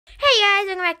Hey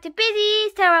guys, welcome back to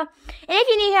Busy's Tarot. And if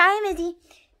you're new here, I'm Izzy.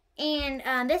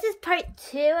 And this is part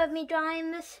 2 of me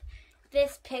drawing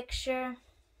this picture.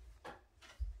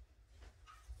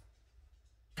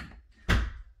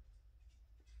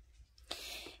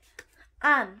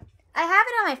 I have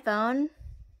it on my phone,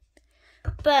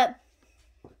 but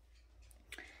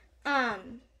Bandit.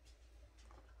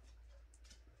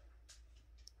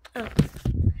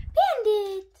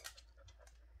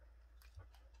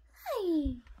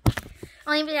 Hi.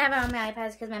 Only have it on my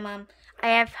iPad because my mom, I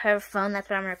have her phone, that's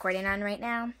what I'm recording on right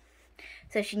now.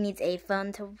 So she needs a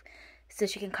phone so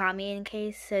she can call me in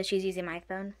case, so she's using my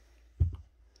phone.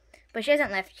 But she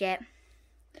hasn't left yet.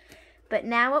 But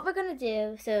now what we're going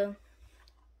to do,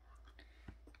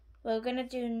 what we're going to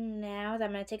do now is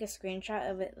I'm going to take a screenshot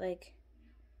of it, like,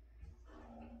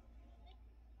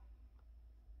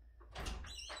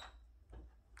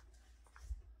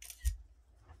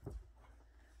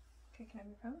 okay, can I have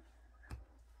your phone?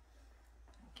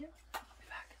 Thank you. I'll be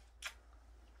back.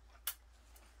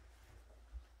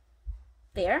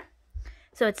 there.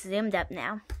 So it's zoomed up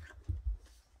now.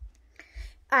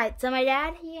 Alright, so my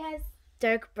dad, he has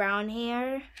dark brown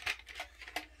hair.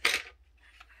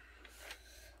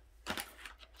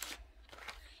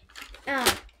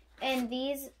 And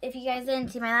these, if you guys didn't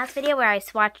see my last video where I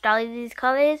swatched all of these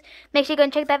colors, make sure you go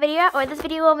and check that video out or this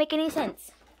video won't make any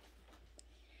sense.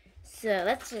 So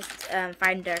let's just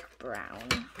find dark brown.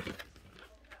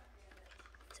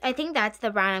 I think that's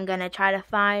the brown I'm going to try to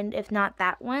find, if not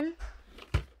that one.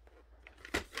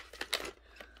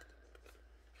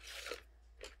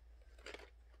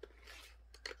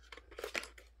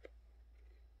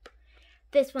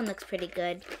 This one looks pretty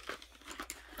good.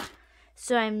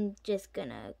 So I'm just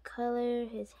gonna color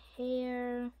his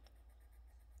hair.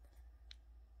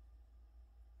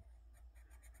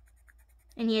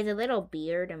 And he has a little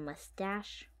beard and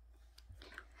mustache,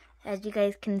 as you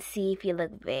guys can see if you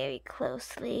look very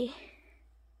closely.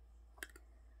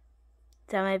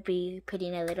 So I'm gonna be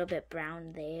putting a little bit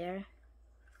brown there.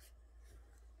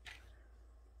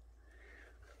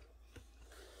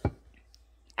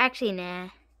 Actually, nah.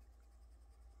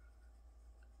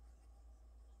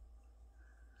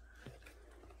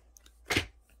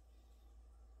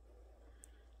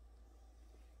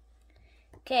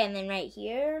 Okay, and then right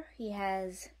here, he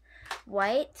has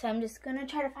white. So I'm just going to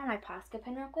try to find my Posca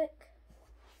pen real quick.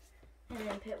 And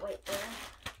then put white there.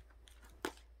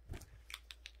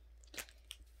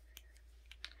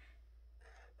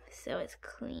 So it's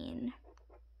clean.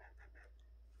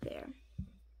 There.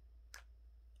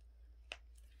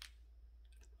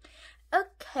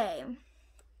 Okay.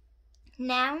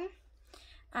 Now,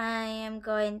 I am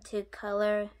going to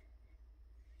color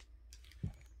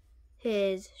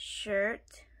his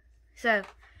shirt. So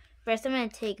first I'm going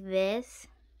to take this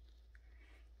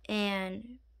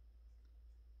and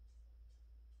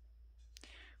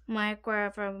mark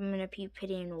wherever I'm going to be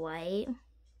putting white.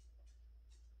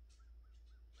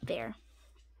 There.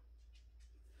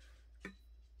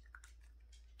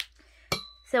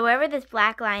 So wherever this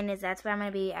black line is, that's where I'm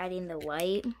going to be adding the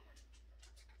white.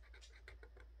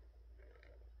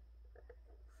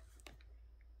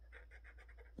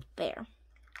 There.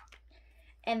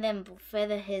 And then for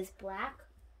his black,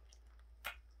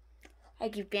 I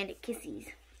give Bandit kisses.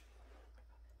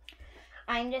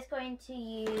 I'm just going to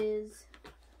use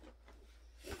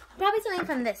probably something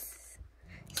from this.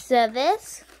 So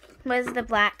this was the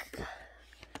black.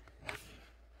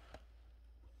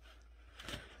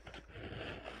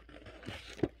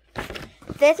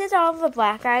 This is all of the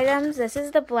black items. This is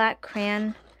the black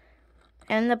crayon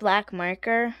and the black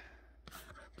marker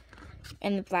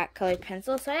and the black colored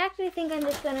pencil. So I actually think I'm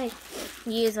just going to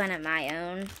use one of my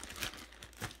own.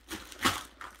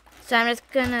 So I'm just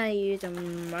going to use a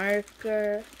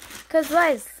marker. Because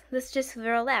guys, this just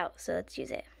rolled out. So let's use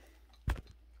it.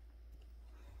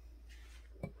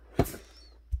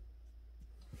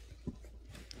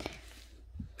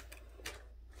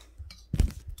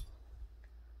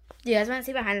 Do you guys want to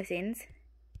see behind the scenes?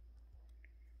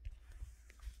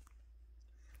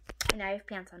 And I have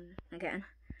pants on again.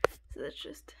 So that's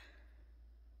just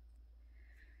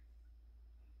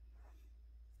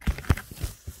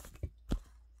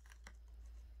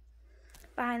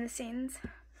behind the scenes.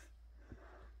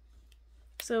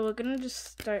 So we're gonna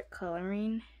just start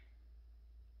coloring.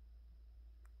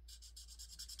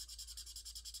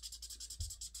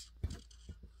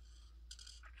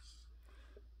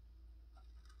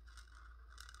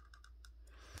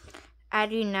 I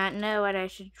do not know what I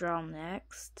should draw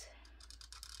next.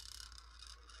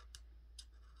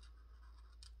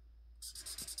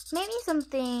 Maybe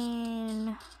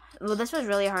something... Well, this was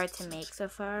really hard to make so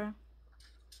far.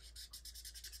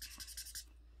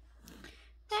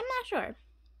 sure.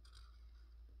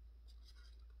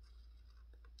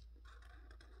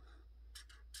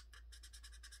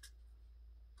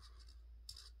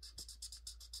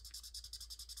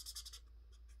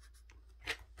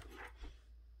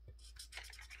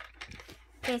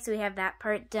 Okay, so we have that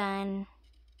part done.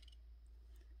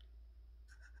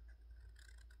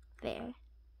 There.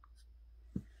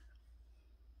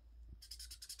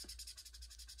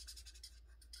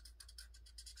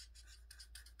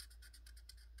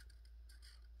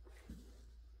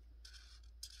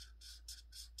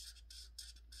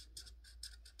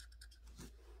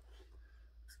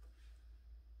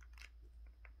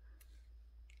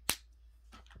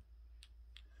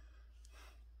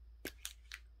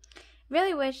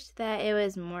 Really wish that it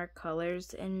was more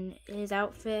colors in his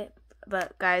outfit,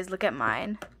 but guys, look at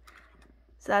mine.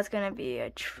 So that's gonna be a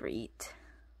treat.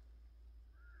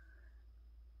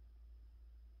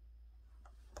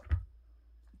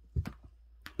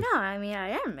 No, I mean,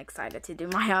 I am excited to do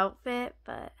my outfit,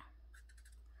 but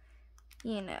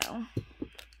you know.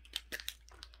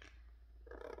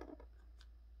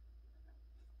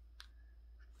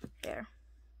 There.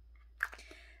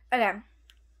 Okay.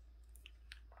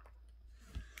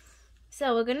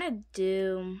 So we're gonna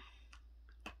do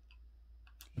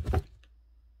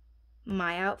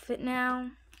my outfit now.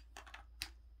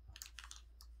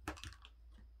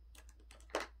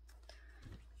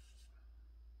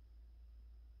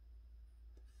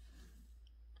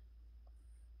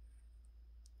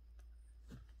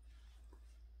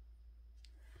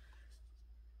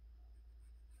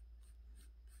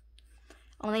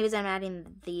 Only reason I'm adding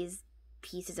these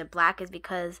pieces of black is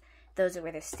because those are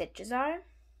where the stitches are.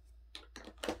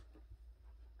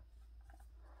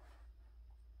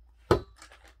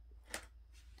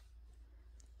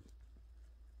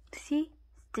 See?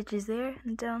 Stitches there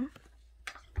and down.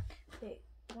 Wait,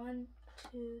 1,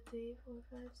 2, 3, 4,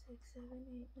 5, 6, 7,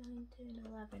 8, 9, 10,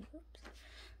 11. Oops.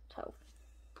 12.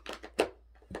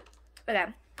 Okay.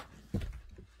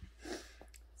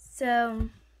 So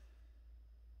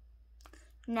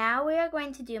now we are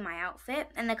going to do my outfit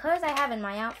and the colors I have in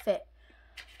my outfit.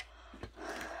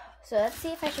 So let's see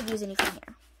if I should use anything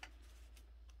here.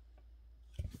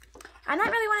 I'm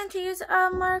not really wanting to use a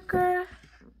marker,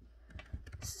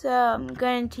 so I'm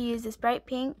going to use this bright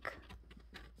pink,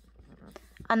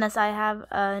 unless I have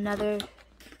another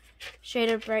shade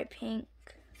of bright pink,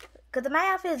 because my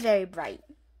outfit is very bright.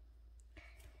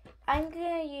 I'm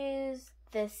going to use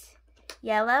this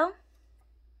yellow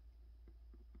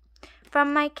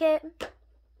from my kit,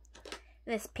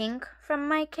 this pink from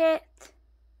my kit,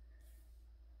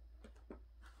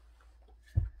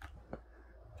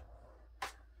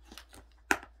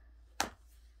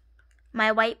 my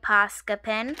white Posca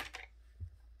pen,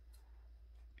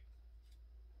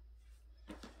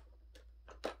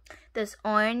 this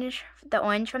orange, the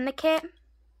orange from the kit,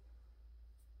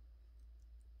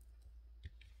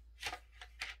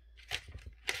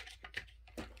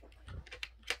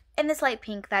 and this light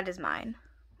pink, that is mine.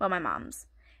 Well, my mom's.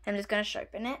 I'm just going to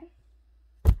sharpen it.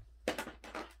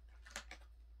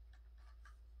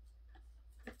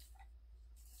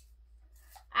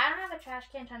 I don't have a trash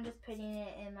can, so I'm just putting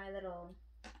it in my little,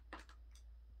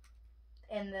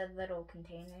 in the little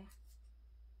container.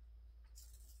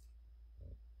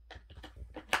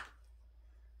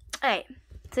 Alright,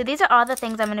 so these are all the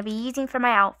things I'm going to be using for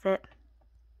my outfit.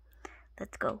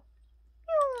 Let's go.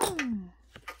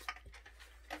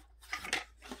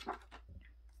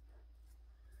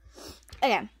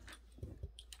 Okay.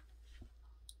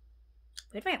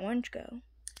 Where'd my orange go?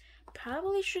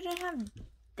 Probably shouldn't have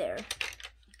there.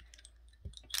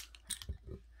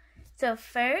 So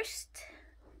first,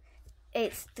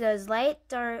 it does light,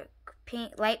 dark,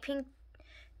 pink, light pink,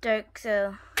 dark,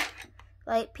 so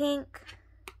light pink,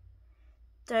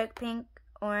 dark pink,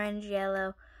 orange,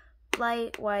 yellow,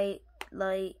 light, white,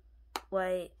 light,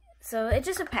 white. So it's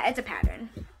just it's a pattern.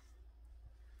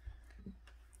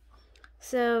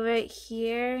 So right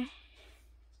here,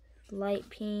 light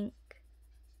pink.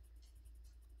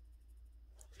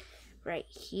 Right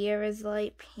here is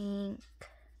light pink.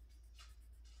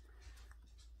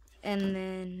 And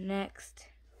then next,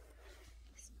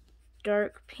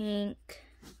 dark pink.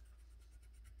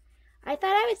 I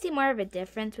thought I would see more of a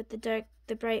difference with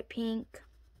the bright pink.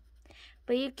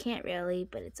 But you can't really,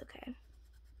 but it's okay.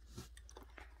 I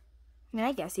mean,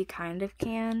 I guess you kind of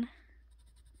can.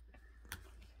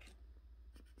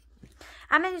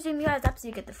 I'm going to zoom you guys up so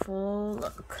you get the full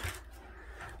look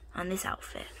on this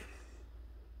outfit.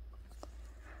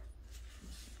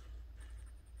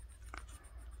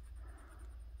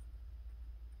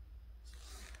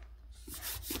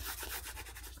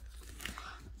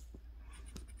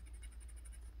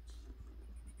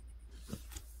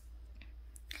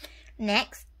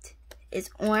 Next is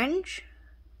orange.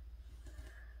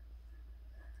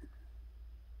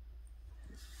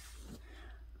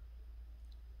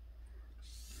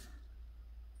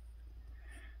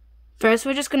 First,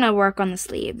 we're just going to work on the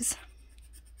sleeves.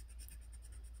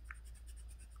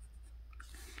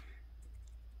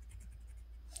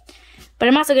 But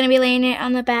I'm also going to be laying it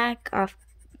on the back off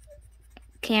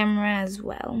camera as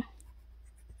well.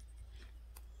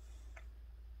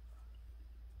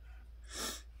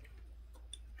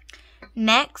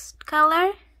 Next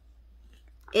color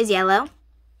is yellow.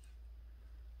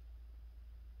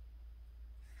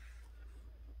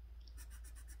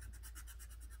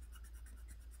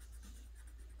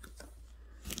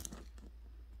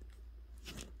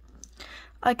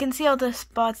 I can see all the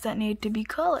spots that need to be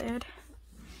colored.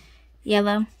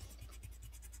 Yellow.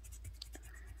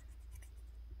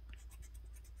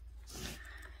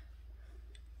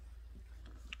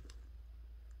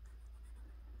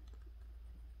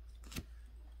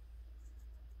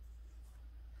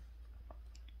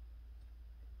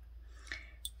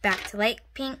 Back to light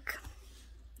pink,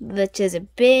 which is a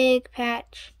big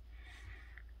patch.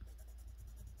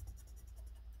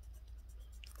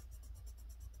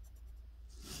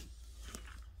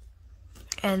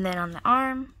 And then on the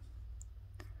arm.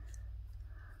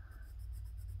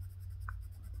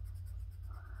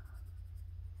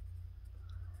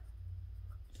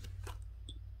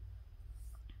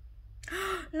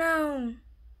 No.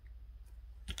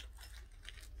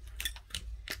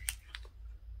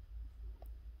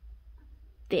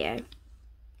 There.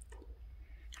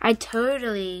 I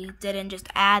totally didn't just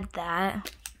add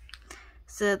that.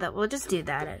 So that we'll just do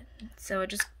that. So we'll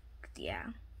just, yeah.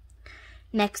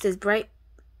 Next is bright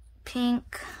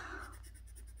pink.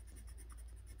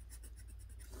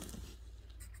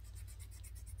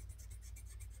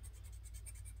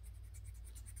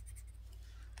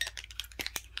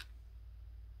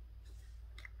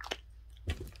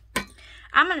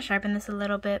 I'm going to sharpen this a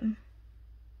little bit.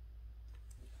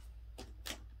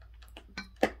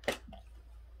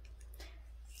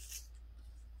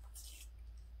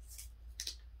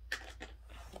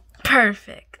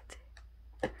 Perfect.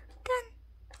 Done,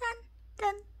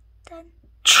 done, done, done.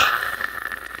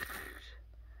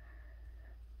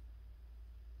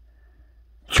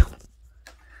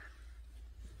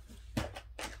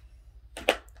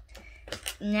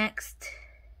 Next.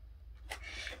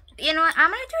 You know what? I'm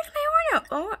going to do it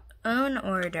in my own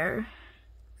order.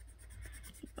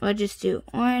 We'll just do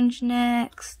orange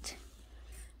next.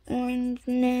 Orange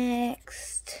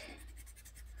next.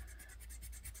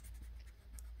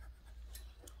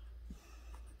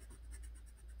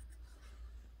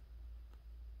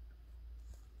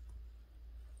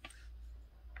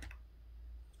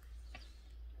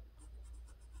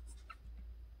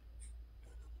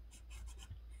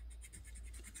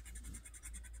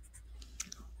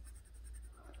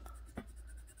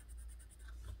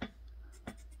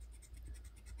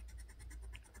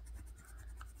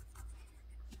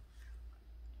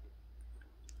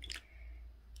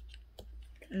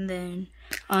 And then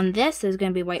on this, there's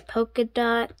going to be white polka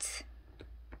dots.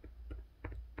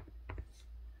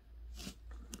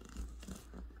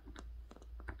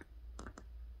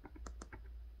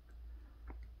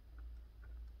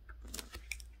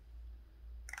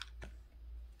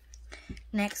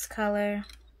 Next color,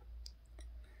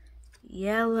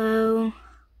 yellow.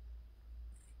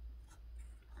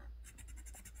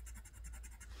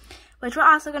 Which we're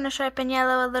also going to sharpen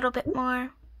yellow a little bit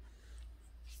more.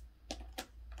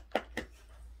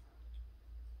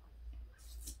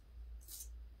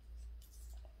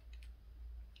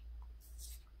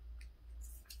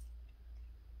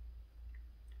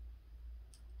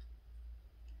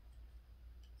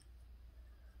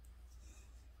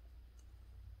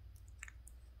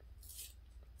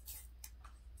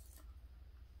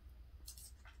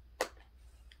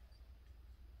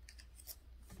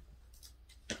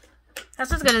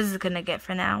 That's as good as it's gonna get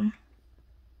for now.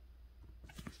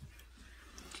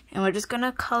 And we're just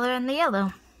gonna color in the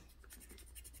yellow.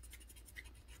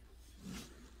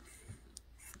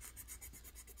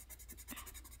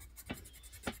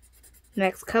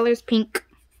 Next color is pink.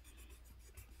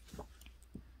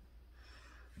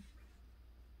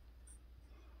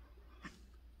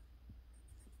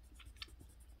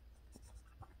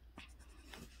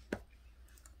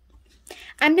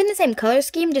 I'm in the same color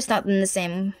scheme, just not in the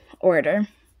same order.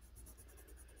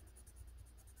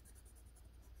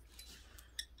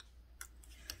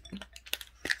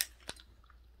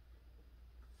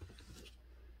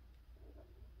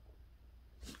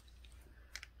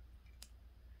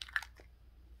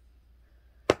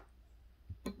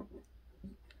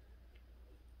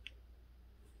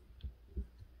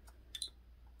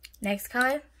 Next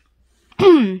color,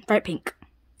 bright pink.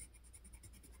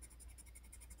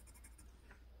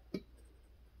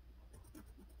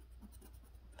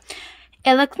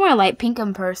 It looks more light pink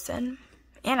in person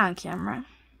and on camera.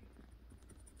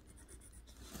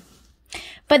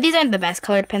 But these aren't the best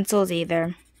colored pencils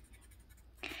either.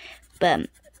 But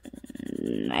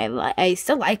I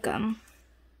still like them.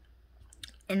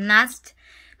 And last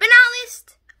but not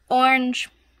least, orange.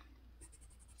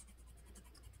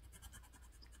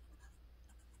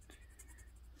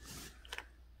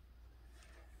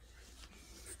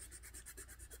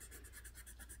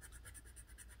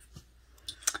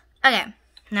 Okay,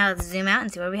 now let's zoom out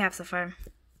and see what we have so far.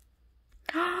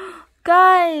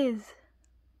 Guys!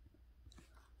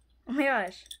 Oh my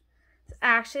gosh. This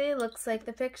actually looks like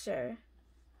the picture.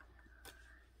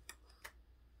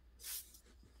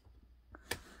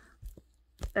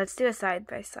 Let's do a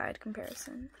side-by-side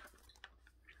comparison.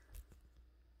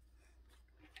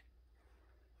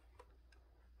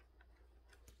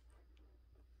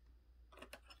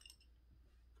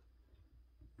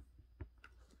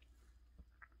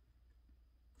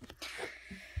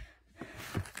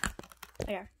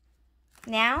 Okay.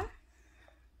 Now,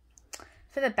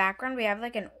 for the background, we have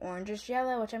like an orangish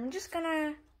yellow, which I'm just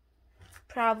gonna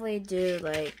probably do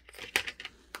like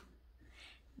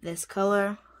this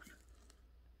color.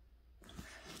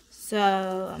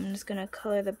 So I'm just gonna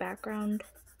color the background.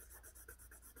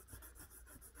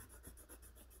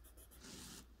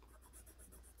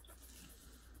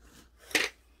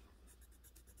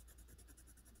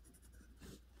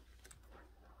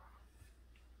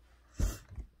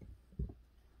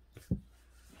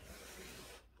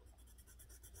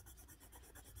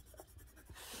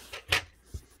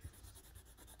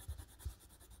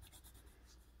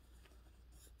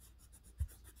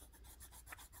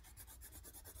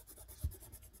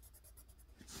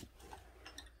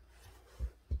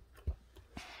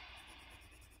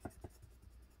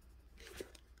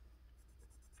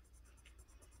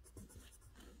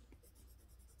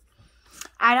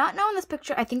 I don't know in this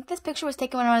picture. I think this picture was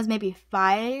taken when I was maybe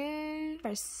 5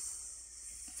 or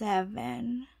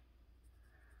 7.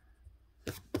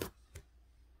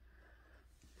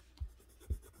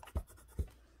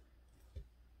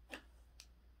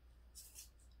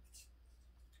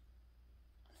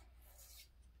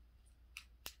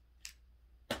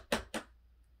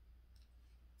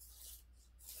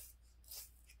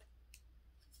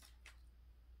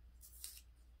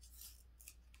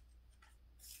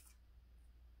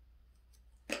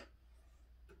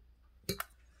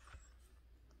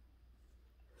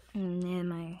 And then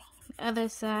my other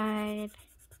side.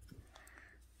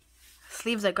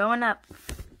 Sleeves are going up.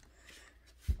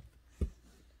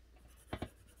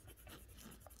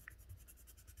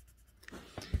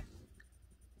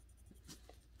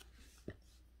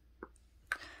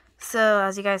 So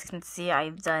as you guys can see,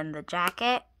 I've done the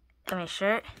jacket and my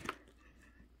shirt.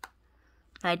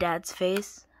 My dad's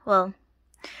face. Well,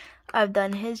 I've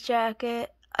done his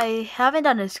jacket. I haven't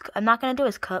done his, I'm not going to do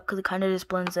his cup because it kind of just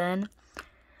blends in.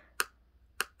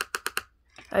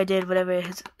 I did whatever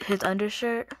his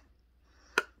undershirt,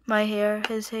 my hair,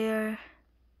 his hair.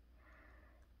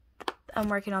 I'm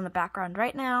working on the background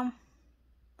right now.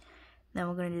 Then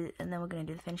we're gonna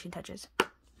do the finishing touches.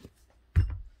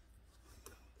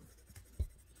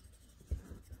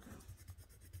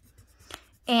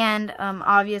 And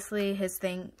obviously his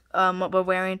thing, what we're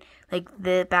wearing, like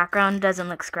the background doesn't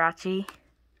look scratchy.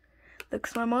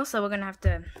 Looks normal, so we're gonna have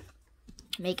to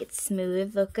make it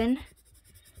smooth looking.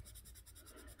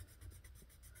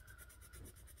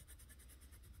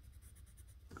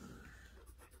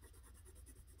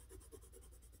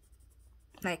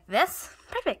 Like this.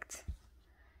 Perfect.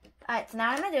 Alright, so now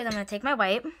what I'm going to do is I'm going to take my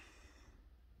wipe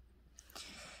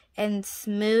and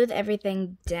smooth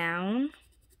everything down.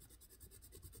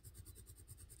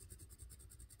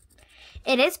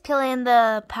 It is peeling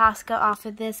the Posca off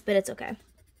of this, but it's okay.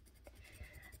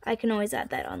 I can always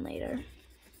add that on later.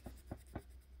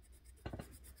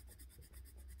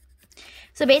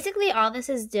 So basically all this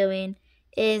is doing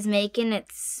is making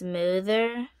it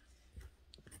smoother.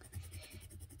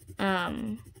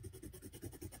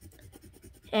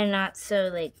 And not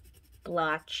so like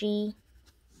blotchy.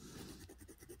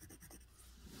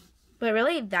 But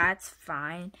really that's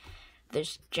fine.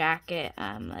 This jacket,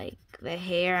 like the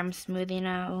hair I'm smoothing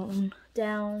out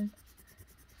down.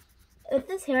 With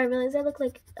this hair I realize I look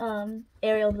like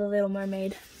Ariel the Little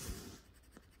Mermaid.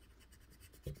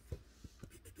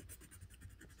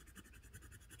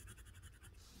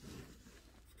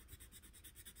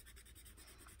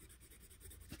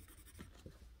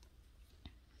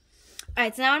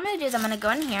 Alright, so now what I'm going to do is I'm going to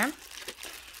go in here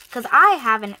because I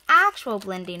have an actual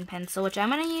blending pencil, which I'm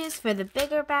going to use for the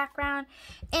bigger background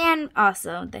and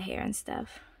also the hair and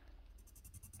stuff.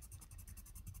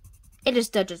 It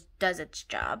just does its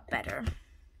job better.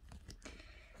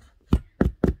 I'm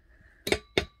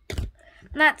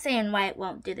not saying white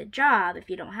won't do the job if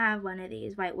you don't have one of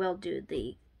these. White will do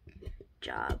the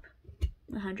job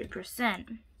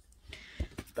 100%.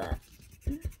 But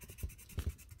if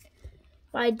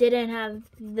I didn't have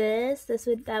this,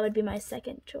 that would be my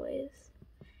second choice.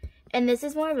 And this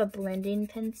is more of a blending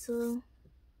pencil.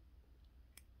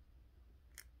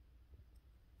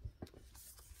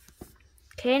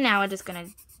 Okay, now we're just gonna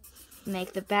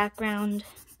make the background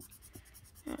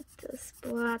not too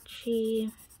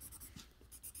splotchy.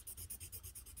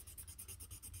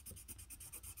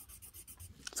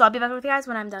 So I'll be back with you guys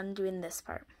when I'm done doing this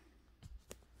part.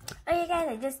 Okay guys,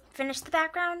 I just finished the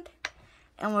background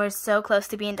and we're so close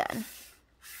to being done.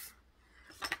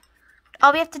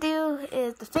 All we have to do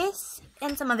is the face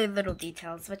and some other little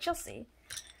details, but you'll see.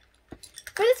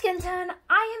 For the skin tone,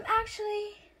 I am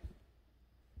actually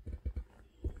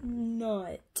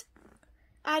not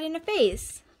adding a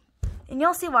face. And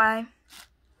you'll see why.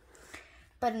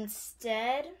 But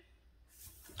instead,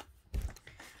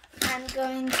 I'm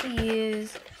going to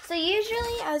use, so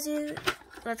usually I'll do,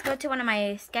 let's go to one of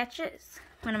my sketches,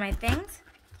 one of my things.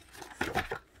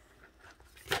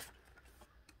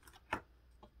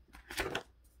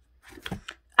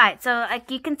 Alright, so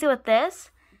like you can see with this,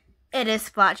 it is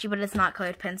splotchy, but it's not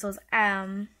colored pencils.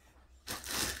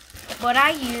 What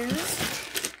I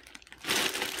used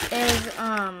is,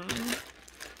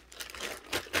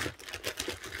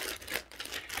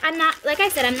 I'm not, like I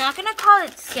said, I'm not going to call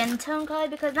it skin tone color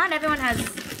because not everyone has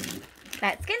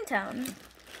that skin tone.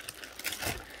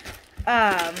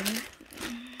 I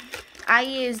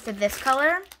used this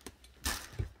color,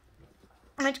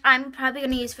 which I'm probably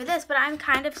going to use for this, but I'm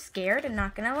kind of scared, I'm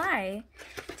not going to lie,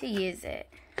 to use it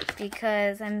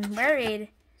because I'm worried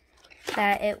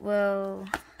that it will,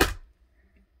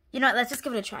 you know what, let's just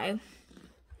give it a try.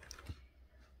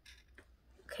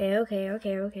 Okay.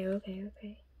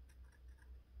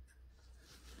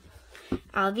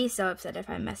 I'll be so upset if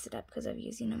I mess it up because of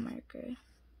using a marker.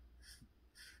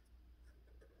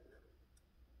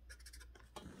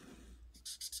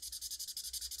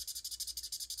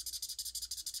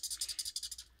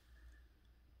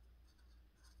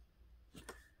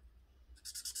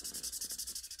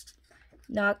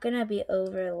 Not gonna be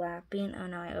overlapping. Oh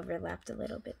no, I overlapped a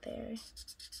little bit there.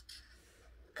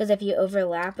 Because if you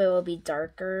overlap, it will be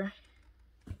darker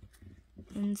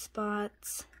in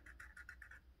spots.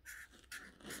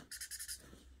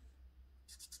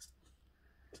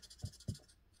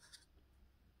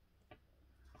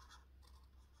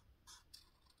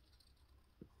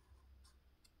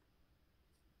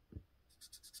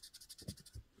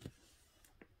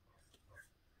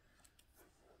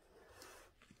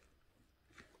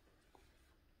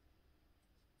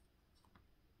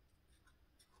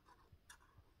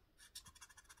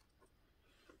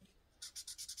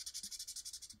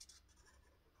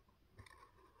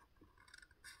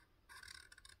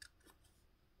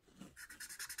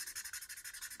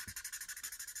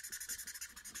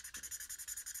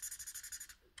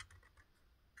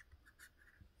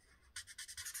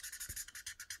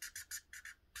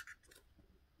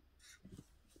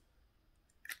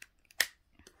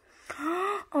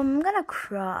 I'm gonna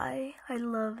cry. I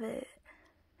love it.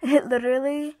 It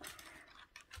literally.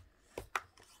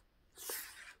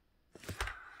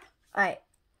 Alright.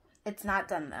 It's not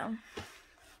done though.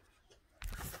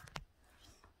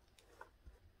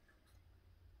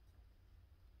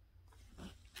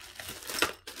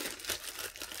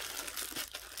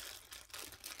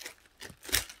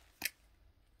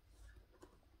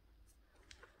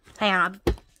 Hang on.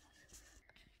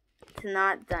 It's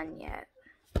not done yet.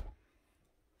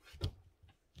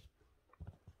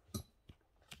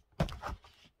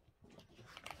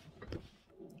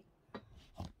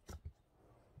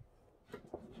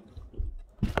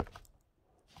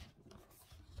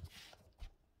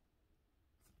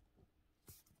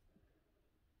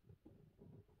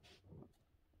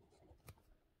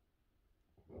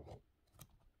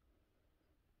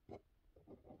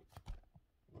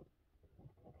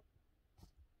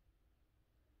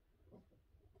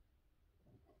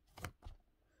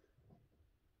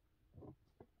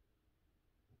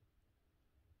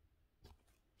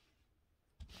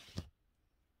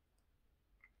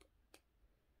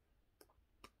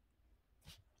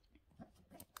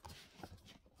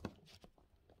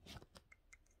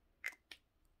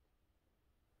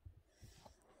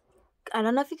 I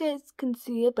don't know if you guys can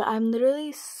see it, but I'm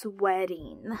literally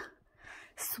sweating.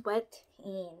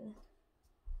 Sweating.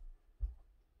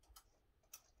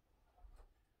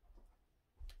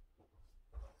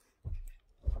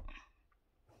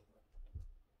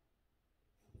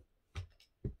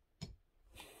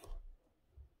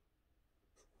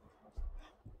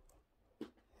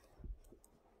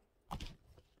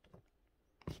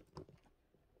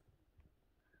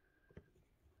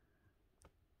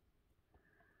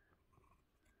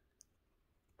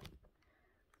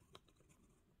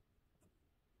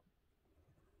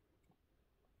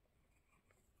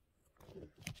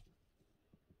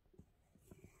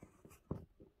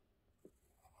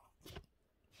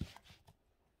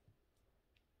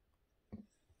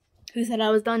 Who said I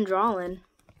was done drawing?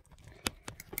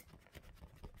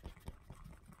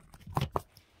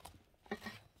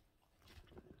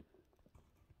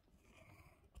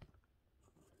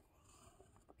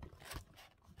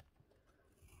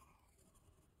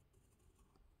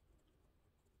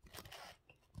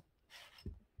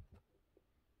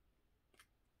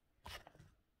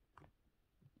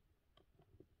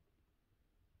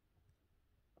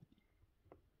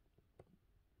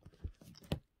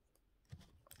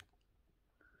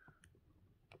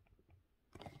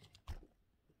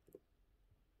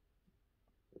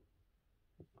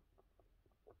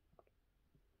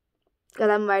 Because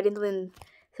I'm writing something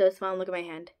so small. Look at my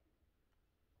hand.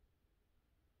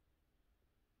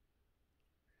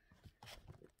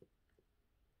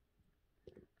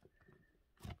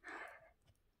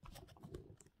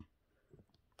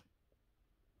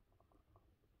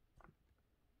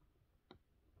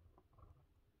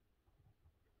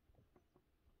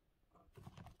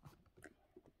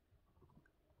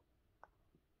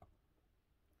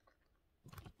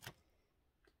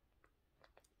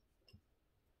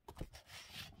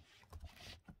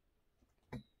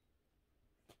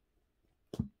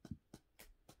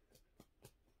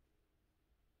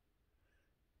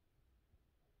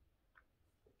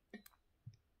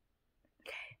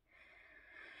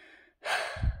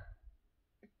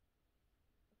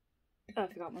 Oh, I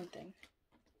forgot one thing.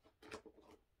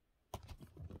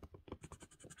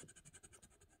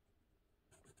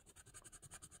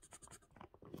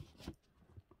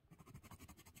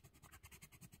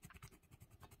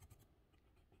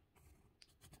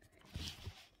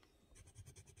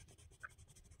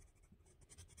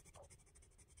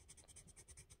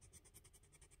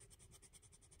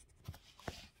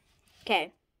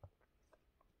 Okay.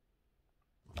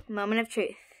 Moment of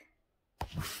truth.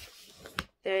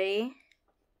 3,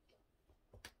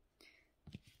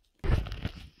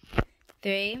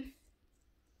 3,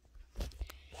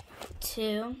 2.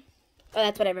 Oh,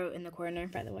 that's what I wrote in the corner,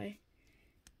 by the way.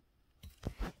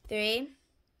 3,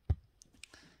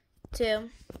 2.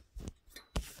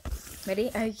 Ready?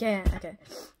 Okay.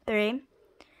 3,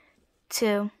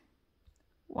 2,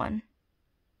 1.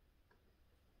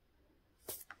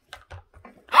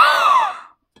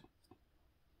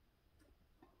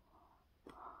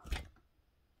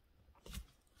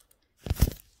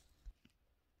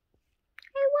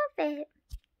 It.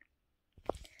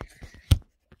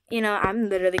 You know, I'm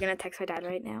literally gonna text my dad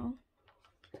right now.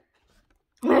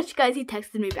 Which, guys, he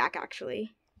texted me back,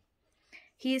 actually.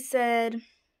 He said,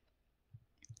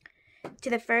 to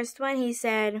the first one, he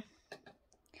said,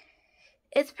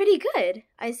 it's pretty good.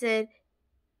 I said,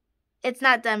 it's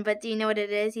not done, but do you know what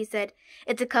it is? He said,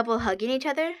 it's a couple hugging each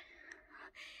other.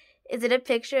 Is it a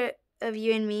picture of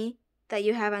you and me that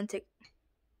you have on TikTok?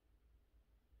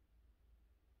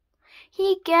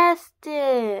 He guessed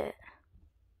it.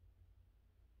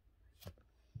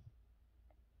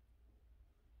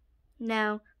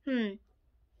 No.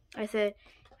 I said,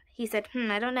 he said,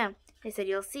 I don't know. I said,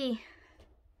 you'll see.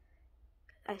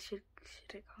 Should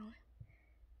I call it?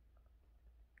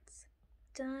 It's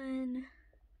done.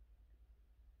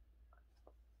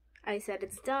 I said,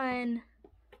 it's done.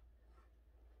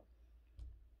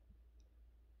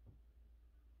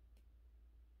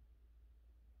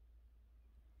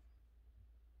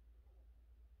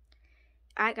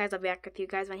 Alright, guys, I'll be back with you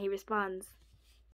guys when he responds.